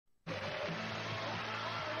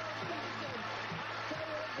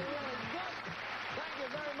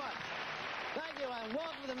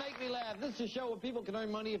This is a show where people can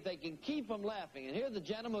earn money if they can keep them laughing. And here are the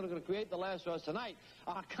gentlemen who are going to create the laughs for us tonight,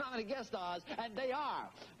 our comedy guest stars, and they are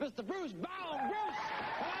Mr. Bruce Baum. Bruce!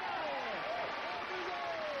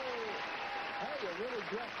 Hey, you're really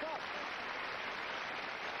dressed up.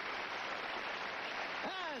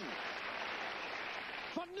 And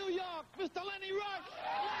from New York, Mr. Lenny Rush.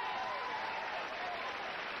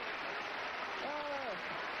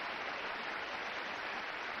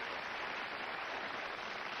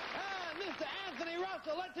 And Mr. Anthony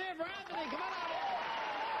Russell. Let's hear it for Anthony. Come on out here.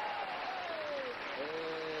 Hey.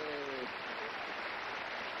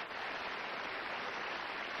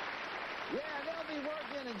 Yeah, they'll be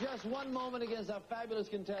working in just one moment against our fabulous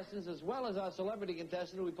contestants, as well as our celebrity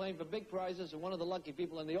contestant who will be playing for big prizes and one of the lucky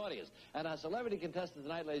people in the audience. And our celebrity contestant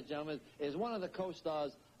tonight, ladies and gentlemen, is one of the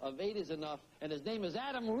co-stars of 8 is Enough, and his name is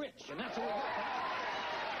Adam Rich, and that's who we got tonight.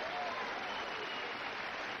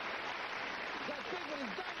 That's big with his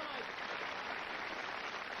dynamite.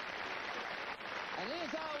 And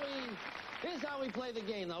here's how we play the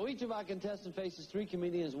game. Now, each of our contestants faces 3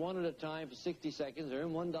 comedians one at a time for 60 seconds. They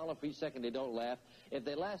earn $1 for each second they don't laugh. If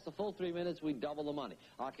they last the full 3 minutes, we double the money.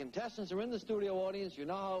 Our contestants are in the studio audience. You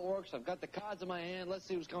know how it works. I've got the cards in my hand. Let's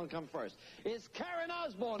see who's going to come first. Is Karen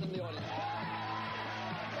Osborne in the audience?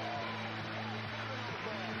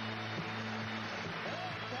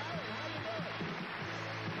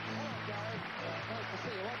 Nice to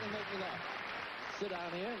see you. What can make me laugh? Sit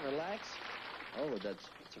down here and relax. Oh,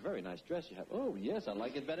 it's a very nice dress you have. Oh, yes, I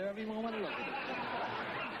like it better every moment I look at it.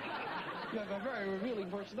 You have a very revealing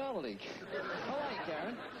personality. How are you,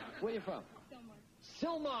 Karen? Where are you from? Sylmar.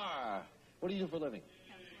 Sylmar. What do you do for a living?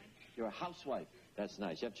 Housewife. You're a housewife. That's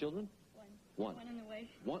nice. You have children? One. One. One on the way.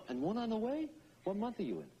 One on the way? What month are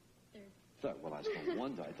you in? Third. Well, I suppose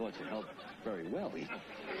wonder. I thought you held very well.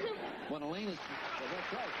 When Elaine is... Well,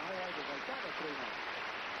 that's right. My wife is like that at 3 months.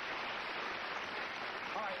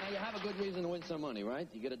 All right, now you have a good reason to win some money, right?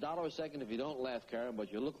 You get $1 a second if you don't laugh, Karen,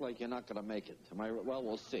 but you look like you're not going to make it. Well,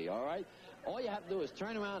 we'll see, all right? All you have to do is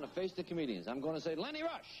turn around and face the comedians. I'm going to say, Lenny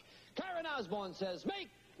Rush. Karen Osborne says, make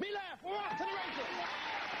me laugh. We're off to the races.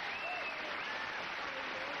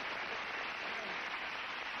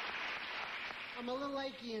 I'm a little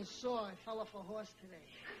achy and sore. I fell off a horse today.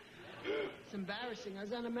 It's embarrassing. I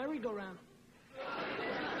was on a merry-go-round.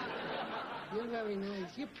 You're very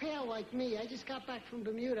nice. You're pale like me. I just got back from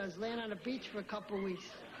Bermuda. I was laying on the beach for a couple of weeks.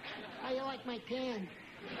 How you like my tan?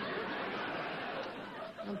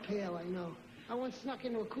 I'm pale, I know. I once snuck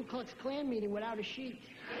into a Ku Klux Klan meeting without a sheet.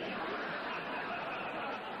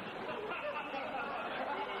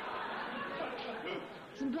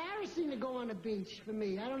 It's embarrassing to go on the beach for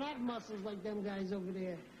me. I don't have muscles like them guys over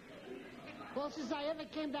there. Closest I ever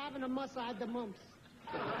came to having a muscle, I had the mumps.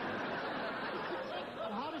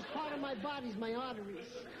 The hardest part of my body is my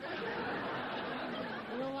arteries.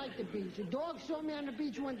 I don't like the beach. A dog saw me on the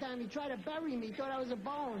beach one time. He tried to bury me. He thought I was a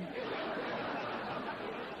bone.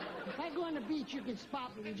 If I go on the beach, you can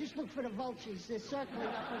spot me. You just look for the vultures. They're circling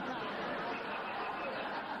up on top.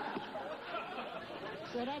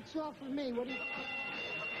 So that's all for me. What do you...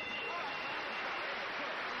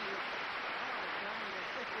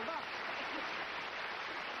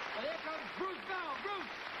 Well, here comes Bruce now.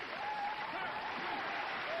 Bruce!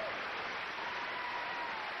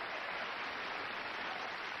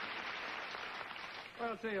 Well,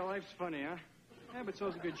 I'll tell you, life's funny, huh? Yeah, but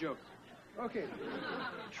so's a good joke. Okay,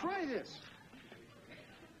 try this.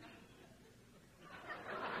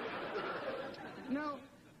 Now,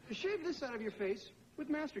 shave this side of your face with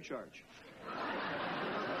MasterCharge.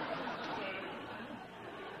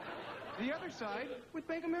 The other side with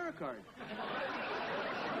Bank AmeriCard.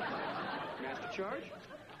 MasterCharge.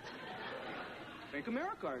 Bank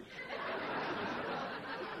AmeriCard.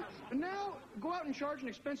 And now, go out and charge an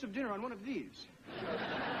expensive dinner on one of these.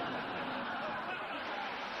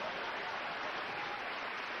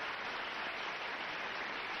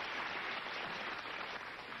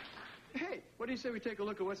 Hey, what do you say we take a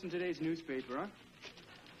look at what's in today's newspaper, huh?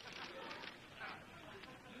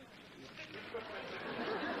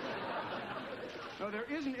 Oh, there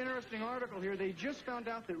is an interesting article here. They just found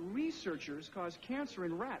out that researchers cause cancer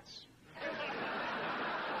in rats.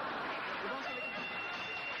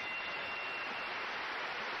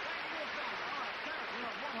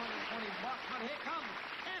 But here comes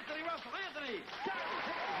Anthony Russell. Anthony!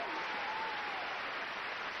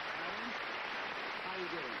 How you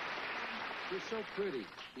doing? You're so pretty,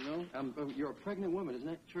 you know. You're a pregnant woman, isn't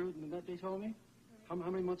that true? Isn't that they told me? How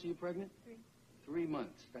many months are you pregnant? 3. 3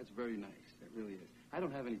 months. That's very nice. That really is. I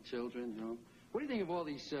don't have any children, you know. What do you think of all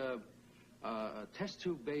these test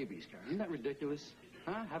tube babies, Karen? Isn't that ridiculous?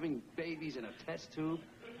 Huh? Having babies in a test tube?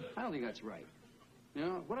 I don't think that's right. You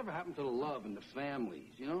know, whatever happened to the love and the families,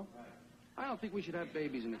 you know? I don't think we should have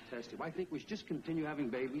babies in a test tube. I think we should just continue having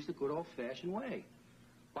babies the good old-fashioned way.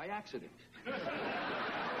 By accident.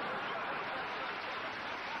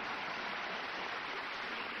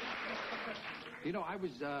 You know, I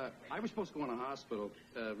was supposed to go in a hospital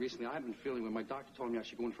recently. I haven't been feeling well. My doctor told me I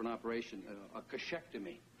should go in for an operation, a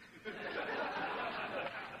cachectomy.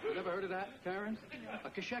 You never heard of that, Karen? A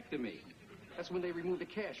cachectomy. That's when they remove the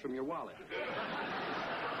cash from your wallet.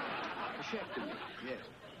 Cachectomy, yes.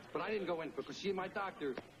 But I didn't go in because, see, my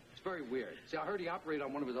doctor, it's very weird. See, I heard he operated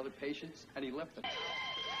on one of his other patients, and he left the...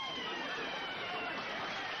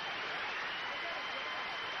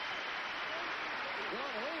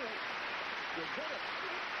 You did it.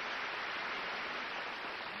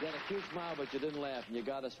 You got a cute smile, but you didn't laugh, and you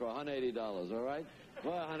got us for $180, all right?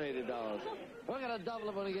 For $180. We're going to double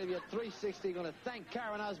it. We're going to give you $360. We're going to thank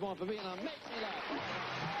Karen Osborne for being on Make Me Laugh.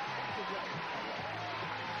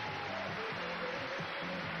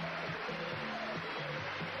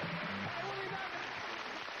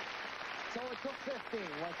 So it took 15.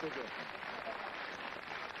 What's the difference?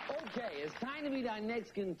 Okay, it's time to meet our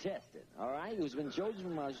next contestant, all right, who's been chosen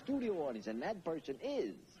from our studio audience, and that person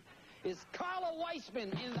is Carla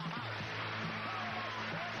Weissman in the house.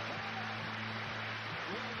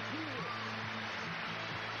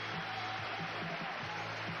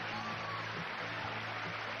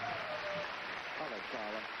 All right,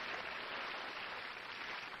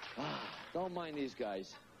 Carla. Don't mind these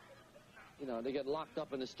guys. You know, they get locked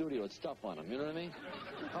up in the studio with stuff on them, you know what I mean?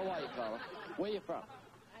 How are you, Carla? Where you from?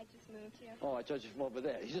 I just moved here. Oh, I thought you from over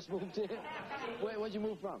there. You just moved here? Where'd you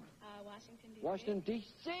move from? Washington, D.C. Washington,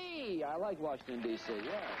 D.C. I like Washington, D.C.,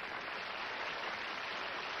 yeah.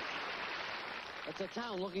 It's a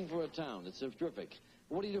town looking for a town. It's terrific.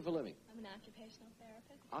 What do you do for a living? I'm an occupational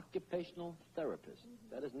therapist. Occupational therapist.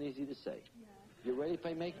 That isn't easy to say. Yeah. You ready to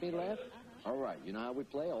play Make Me Laugh? All right. You know how we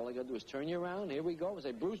play? All I got to do is turn you around. Here we go. We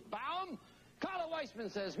say, Bruce Baum. Carla Weissman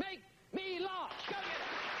says, make me laugh. Go get it.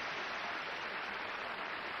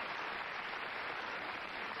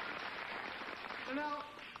 Now,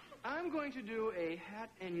 I'm going to do a hat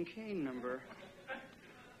and cane number,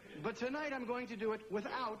 but tonight I'm going to do it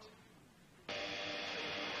without...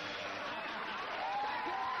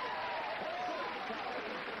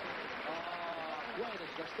 Wait a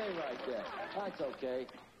second. Stay right there. That's okay.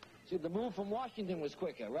 See, the move from Washington was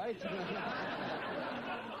quicker, right?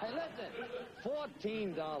 Hey, listen.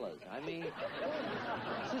 $14. I mean,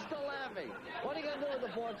 she's still laughing. What are you going to do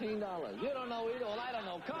with the $14? You don't know either. Well, I don't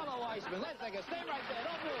know. Carla Weissman. Let's take a stay right there.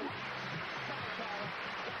 Don't move. Come on, Carla.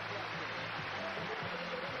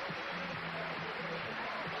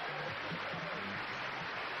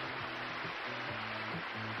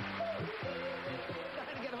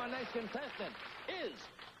 Trying to get our next contestant is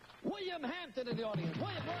William Hampton in the audience.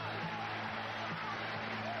 William,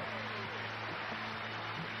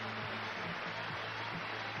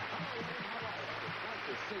 Nice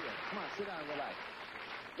to see you. Come on, sit down and relax.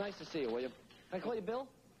 Nice to see you, William. Can I call you Bill?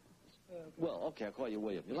 Well, okay, I'll call you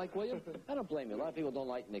William. You like William? I don't blame you. A lot of people don't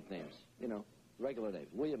like nicknames. You know, regular names.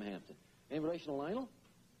 William Hampton. Any relation to Lionel?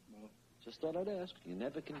 No. Just thought I'd ask. You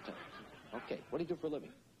never can tell. Okay, what do you do for a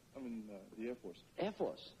living? I'm in the Air Force. Air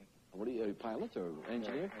Force? What are you, a pilot or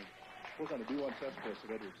engineer? I work on the B-1 task force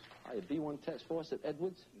at Edwards. Are you B-1 task force at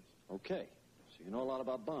Edwards? Yes. Okay. So you know a lot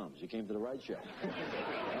about bombs. You came to the right show. Okay?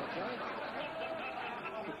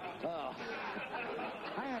 Oh.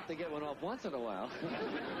 I have to get one off once in a while.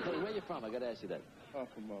 Hey, where you from? I got to ask you that. I'm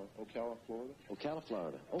from Ocala, Florida. Ocala,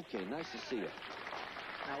 Florida. Okay, nice to see you.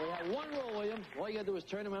 Now, we have one rule, William. All you got to do is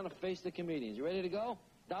turn around and face the comedians. You ready to go?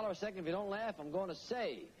 $1 a second. If you don't laugh, I'm going to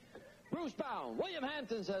say, Bruce Baum, William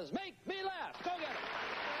Hampton says, make me laugh. Go get it.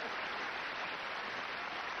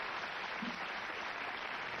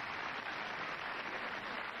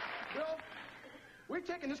 Bill, we're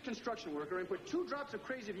taking this construction worker and put 2 drops of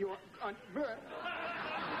crazy glue on...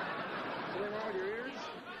 Something wrong with your ears?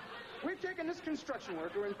 We've taken this construction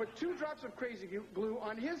worker and put 2 drops of crazy glue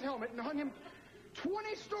on his helmet and hung him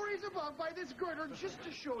 20 stories above by this girder just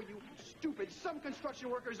to show you how stupid some construction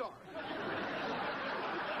workers are.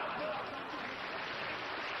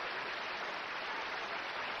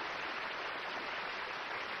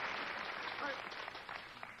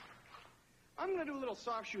 I'm going to do a little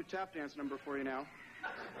soft shoe tap dance number for you now.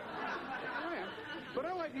 Oh, yeah. But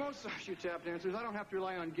unlike most soft shoe tap dancers, I don't have to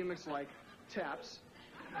rely on gimmicks like taps,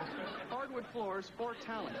 hardwood floors, or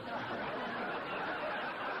talent.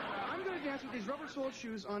 I'm going to dance with these rubber-soled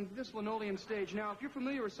shoes on this linoleum stage. Now, if you're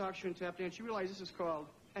familiar with soft shoe and tap dance, you realize this is called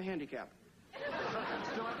a handicap.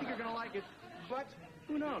 Still, I think you're going to like it, but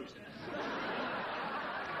who knows?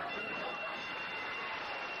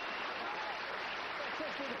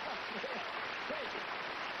 Crazy.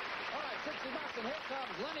 All right, 60 bucks, and here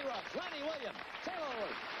comes Lenny Ruff. Lenny Williams. Say hello.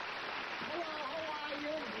 Hello, how are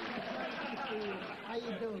you? How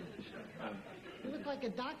you doing? You look like a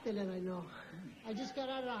doctor that I know. I just got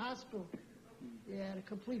out of the hospital. Yeah, had a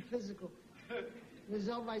complete physical. It was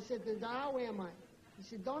over. I said to the doctor, how am I? He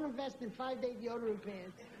said, don't invest in 5-day deodorant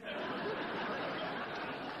pads.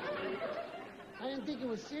 I didn't think it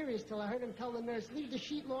was serious till I heard him tell the nurse, leave the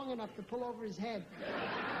sheet long enough to pull over his head.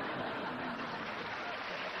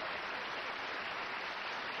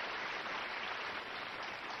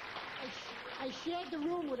 I shared the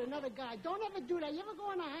room with another guy. Don't ever do that. You ever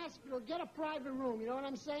go in a hospital, get a private room, you know what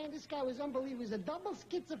I'm saying? This guy was unbelievable. He was a double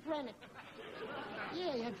schizophrenic.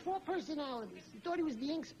 Yeah, he had 4 personalities. He thought he was the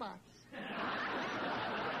ink spots.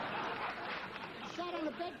 He sat on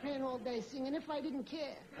the bedpan all day singing If I Didn't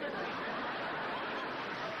Care.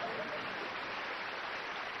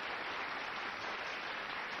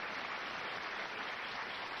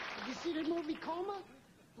 Did you see the movie Coma?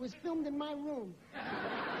 It was filmed in my room.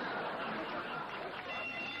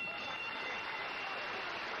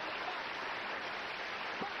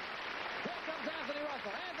 Anthony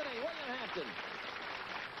Russell. Anthony, William Hampton.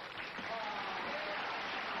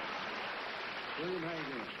 William, how you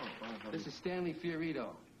doing? This is Stanley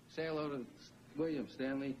Fiorito. Say hello to William,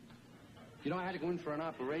 Stanley. You know, I had to go in for an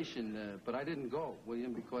operation, but I didn't go,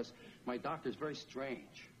 William, because my doctor's very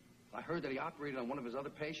strange. I heard that he operated on one of his other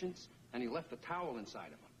patients, and he left a towel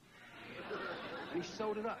inside of him. And he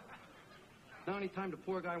sewed it up. Now, any time the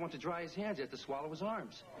poor guy wants to dry his hands, he has to swallow his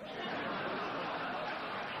arms.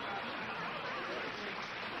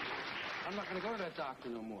 I'm not going to go to that doctor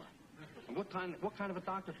no more. And what kind of a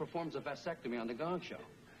doctor performs a vasectomy on the Gong Show?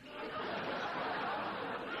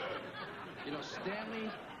 You know,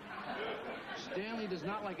 Stanley does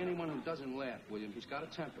not like anyone who doesn't laugh, William. He's got a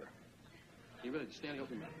temper. He really does. Stanley,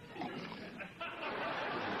 open your mouth.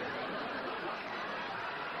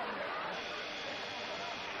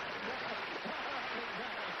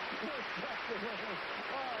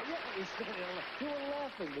 You were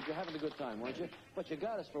laughing, but you're having a good time, weren't you? But you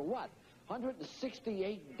got us for what?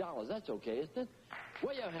 $168. That's okay, isn't it?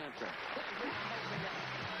 William Hampton.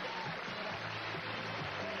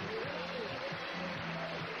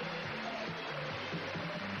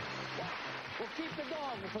 We'll keep the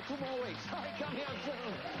dog for 2 more weeks. All right, come here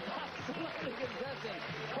soon. Celebrity contestant.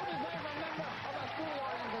 Who is my member of our school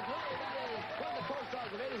audience? Today, that is one of the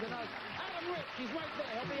co-stars of 80s and Us, Adam Rich. He's right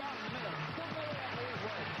there. He'll be out in a minute. Don't go away,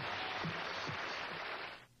 please.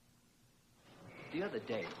 The other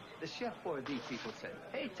day, the Chef Boyardee people said,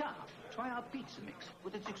 hey, Tom, try our pizza mix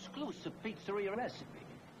with its exclusive pizzeria recipe.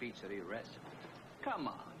 Pizzeria recipe? Come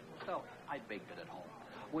on. So I baked it at home.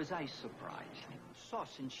 Was I surprised?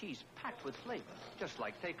 Sauce and cheese packed with flavor, just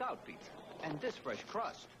like takeout pizza. And this fresh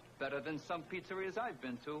crust, better than some pizzerias I've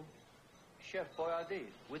been to. Chef Boyardee,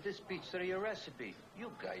 with this pizzeria recipe,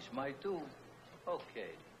 you guys might do.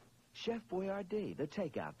 Okay. Chef Boyardee, the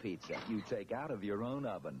takeout pizza you take out of your own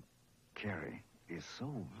oven. Carrie is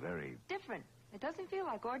so very... different. It doesn't feel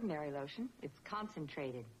like ordinary lotion. It's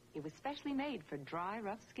concentrated. It was specially made for dry,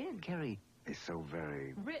 rough skin. Carrie is so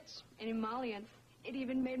very... Rich and emollient. It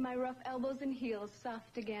even made my rough elbows and heels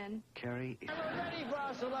soft again. Carrie is... We're ready for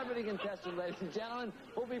our celebrity contestant, ladies and gentlemen.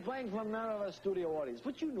 We'll be playing from a member of our studio audience.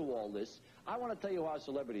 But you knew all this. I want to tell you who our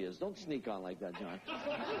celebrity is. Don't sneak on like that, John.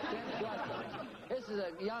 This is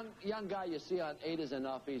a young guy you see on 8 is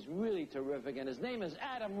Enough. He's really terrific, and his name is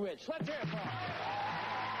Adam Rich. Let's hear it for him.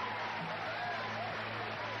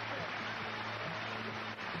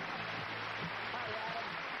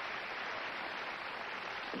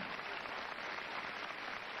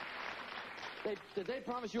 Did they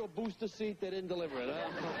promise you a booster seat? They didn't deliver it, huh?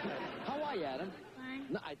 How are you, Adam? Fine.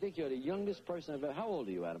 No, I think you're the youngest person I've ever... How old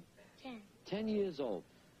are you, Adam? 10. 10 years old.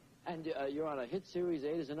 And you're on a hit series,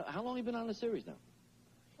 8 is Enough. How long have you been on the series now?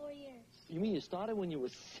 4 years. You mean you started when you were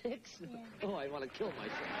 6? Yeah. Oh, I want to kill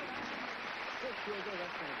myself. 6 years old,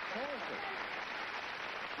 that's fantastic.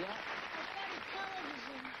 Yeah?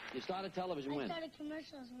 I started television. You started television when? I started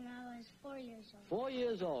commercials when I was 4 years old. 4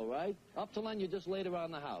 years old, right? Up till then, you just laid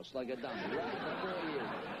around the house like a dummy, right? For 4 years.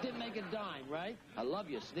 Didn't make a dime, right? I love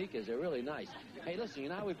your sneakers. They're really nice. Hey, listen, you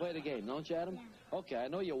know how we play the game, don't you, Adam? Yeah. Okay, I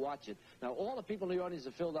know you watch it. Now, all the people in the audience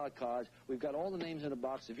have filled out cards. We've got all the names in the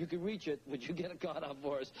box. If you can reach it, would you get a card out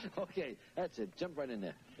for us? Okay, that's it. Jump right in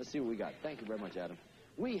there. Let's see what we got. Thank you very much, Adam.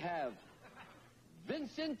 We have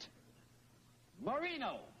Vincent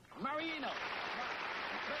Marino. Marino.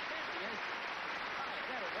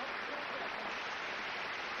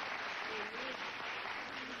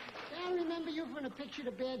 I remember you from the picture,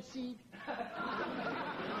 The Bad Seed.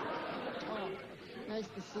 Oh, now Nice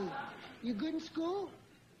to see you. You good in school?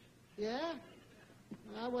 Yeah?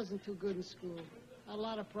 I wasn't too good in school. Had a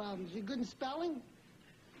lot of problems. You good in spelling?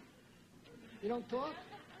 You don't talk?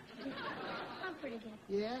 I'm pretty good.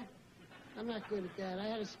 Yeah? I'm not good at that. I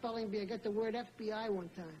had a spelling bee. I got the word FBI one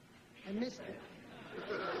time. I missed it.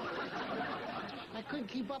 I couldn't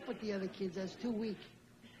keep up with the other kids. I was too weak.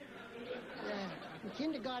 Yeah. In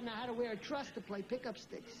kindergarten, I had to wear a truss to play pickup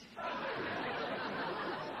sticks.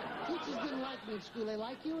 Teachers didn't like me in school. They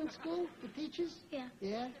like you in school, the teachers? Yeah.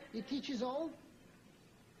 Yeah? Your teacher's old?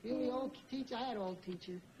 Really old teacher? I had an old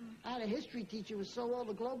teacher. I had a history teacher who was so old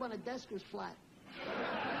the globe on the desk was flat.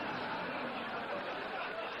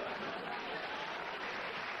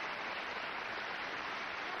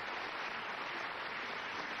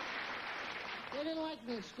 They didn't like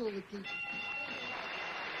me in school, the teacher.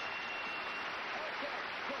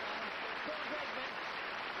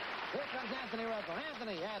 Here comes Anthony Russell.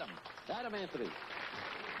 Anthony, Adam. Anthony.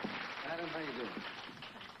 Adam, how you doing?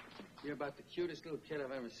 You're about the cutest little kid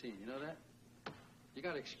I've ever seen. You know that? You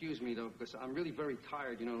got to excuse me, though, because I'm really very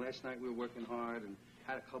tired. You know, last night we were working hard and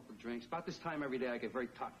had a couple of drinks. About this time every day I get very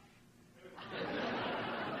tired.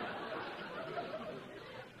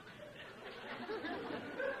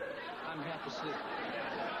 I'm half asleep.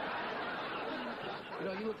 You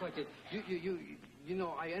know, you look like you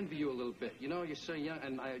know, I envy you a little bit. You know, you're so young,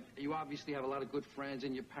 and you obviously have a lot of good friends,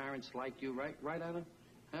 and your parents like you, right? Right, Adam?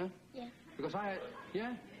 Huh? Yeah. Because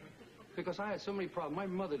Because I had so many problems. My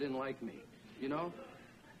mother didn't like me, you know?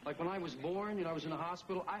 Like when I was born, you know, I was in the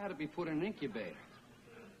hospital, I had to be put in an incubator.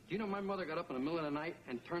 Do you know my mother got up in the middle of the night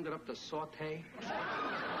and turned it up to saute?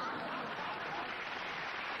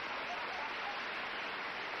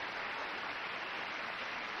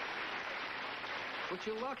 But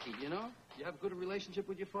you're lucky, you know? You have a good relationship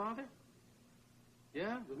with your father?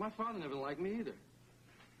 Yeah? Because my father never liked me either.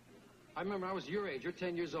 I remember I was your age. You're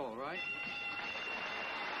 10 years old, right?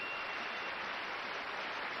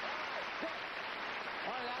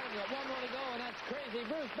 All right, Adam, you got one more to go, and that's Crazy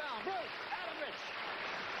Bruce Bound. Bruce, Adam Rich.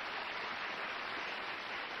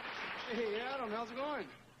 Hey, Adam, how's it going?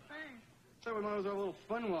 Fine. So we might as well have a little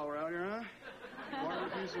fun while we're out here, huh?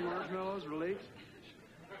 Barbecue some marshmallows, relate.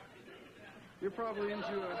 You're probably into,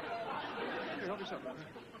 here, help yourself.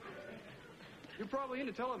 You're probably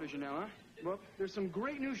into television now, huh? Well, there's some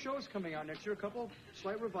great new shows coming out next year, a couple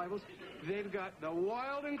slight revivals. They've got the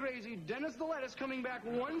wild and crazy Dennis the Lettuce coming back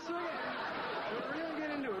once again. We're going to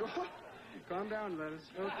get into it. Calm down,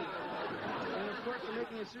 Lettuce. Okay. And, of course, they're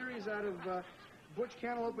making a series out of Butch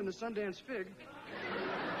Cantaloupe and the Sundance Fig.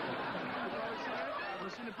 Have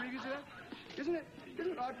you seen the previews of that? Isn't it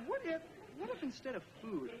odd? What if instead of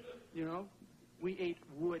food, you know, we ate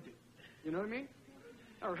wood? You know what I mean?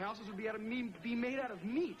 Our houses would be made out of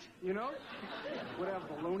meat, you know? Would have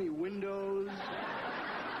baloney windows,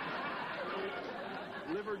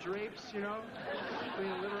 liver drapes, you know? Clean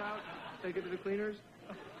the liver out, take it to the cleaners.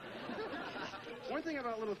 One thing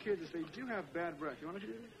about little kids is they do have bad breath. You want to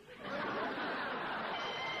do this?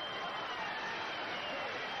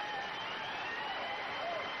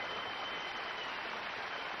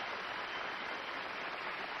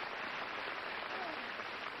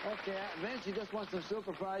 Okay, Vince, you just won some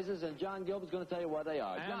super prizes, and John Gilbert's going to tell you what they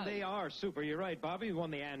are. And Johnny. they are super. You're right, Bobby. We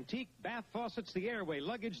won the antique bath faucets, the airway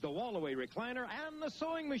luggage, the wall-away recliner, and the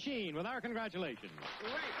sewing machine. With our congratulations.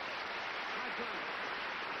 Great. My turn.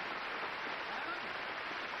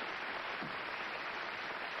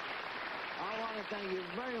 I want to thank you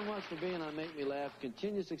very much for being on Make Me Laugh.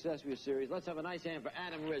 Continued success with your series. Let's have a nice hand for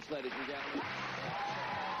Adam Rich, ladies and gentlemen.